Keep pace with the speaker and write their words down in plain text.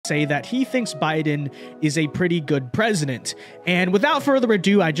say that he thinks Biden is a pretty good president. And without further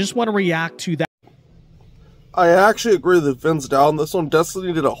ado, I just want to react to that. I actually agree that Vince down. This one,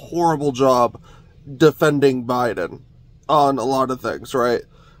 Destiny did a horrible job defending Biden on a lot of things, right?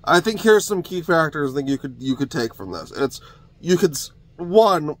 I think here's some key factors that you could take from this.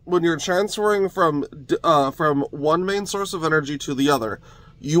 One, when you're transferring from one main source of energy to the other,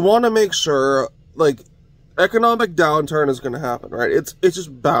 you want to make sure, like, economic downturn is going to happen, right? It's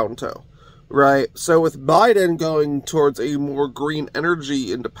just bound to, right? So with Biden going towards a more green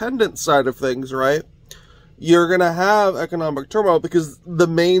energy independent side of things, right, you're going to have economic turmoil because the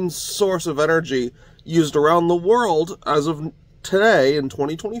main source of energy used around the world as of today in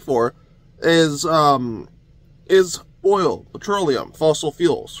 2024 is oil, petroleum, fossil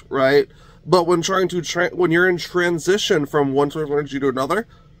fuels, right? But when when you're in transition from one source of energy to another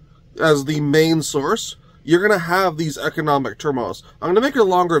as the main source, you're going to have these economic turmoils. I'm going to make a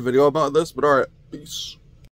longer video about this, but alright, peace.